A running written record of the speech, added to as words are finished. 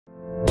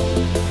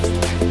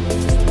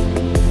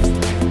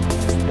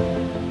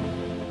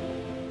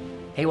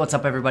Hey, what's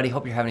up everybody?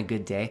 Hope you're having a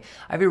good day.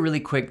 I have a really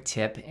quick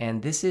tip, and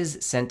this is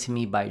sent to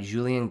me by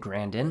Julian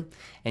Grandin,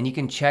 and you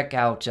can check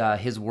out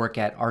his work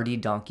at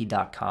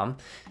rddonkey.com.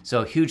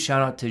 So huge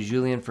shout out to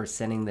Julian for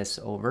sending this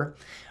over.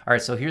 All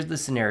right, so here's the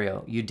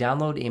scenario. You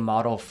download a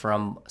model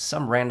from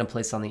some random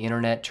place on the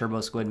internet,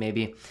 Turbosquid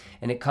maybe,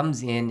 and it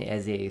comes in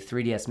as a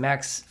 3ds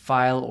Max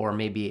file or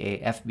maybe a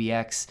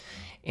FBX,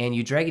 and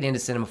you drag it into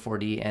Cinema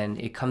 4D and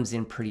it comes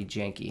in pretty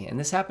janky. And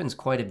this happens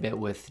quite a bit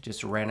with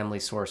just randomly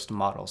sourced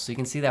models. So you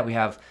can see that we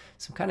have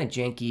some kind of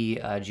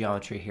janky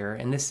geometry here,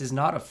 and this is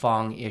not a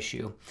Phong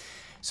issue.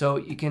 So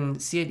you can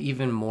see it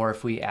even more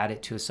if we add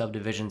it to a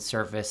subdivision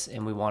surface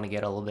and we want to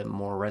get a little bit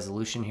more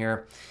resolution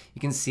here.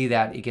 You can see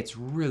that it gets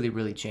really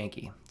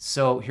janky.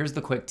 So here's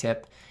the quick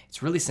tip.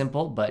 It's really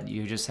simple, but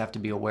you just have to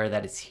be aware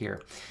that it's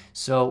here.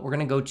 So we're going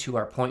to go to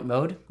our point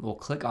mode. We'll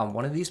click on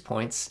one of these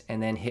points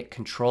and then hit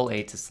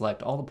Control-A to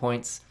select all the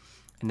points,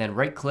 and then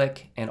right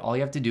click, and all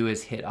you have to do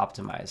is hit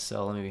optimize.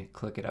 So let me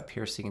click it up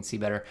here so you can see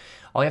better.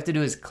 All you have to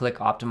do is click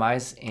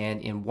optimize,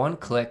 and in one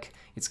click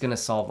it's going to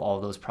solve all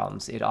of those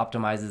problems. It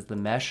optimizes the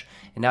mesh,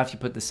 and now if you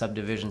put the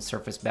subdivision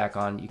surface back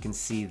on, you can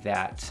see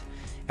that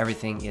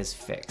everything is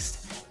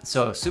fixed.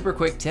 So super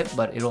quick tip,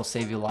 but it'll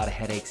save you a lot of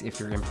headaches if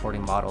you're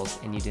importing models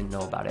and you didn't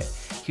know about it.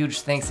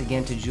 Huge thanks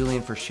again to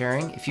Julian for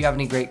sharing. If you have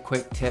any great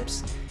quick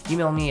tips,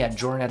 email me at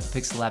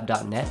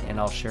jordan@thepixellab.net and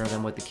I'll share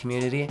them with the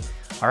community.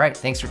 All right,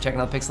 thanks for checking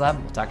out the Pixel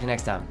Lab. We'll talk to you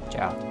next time.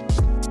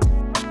 Ciao.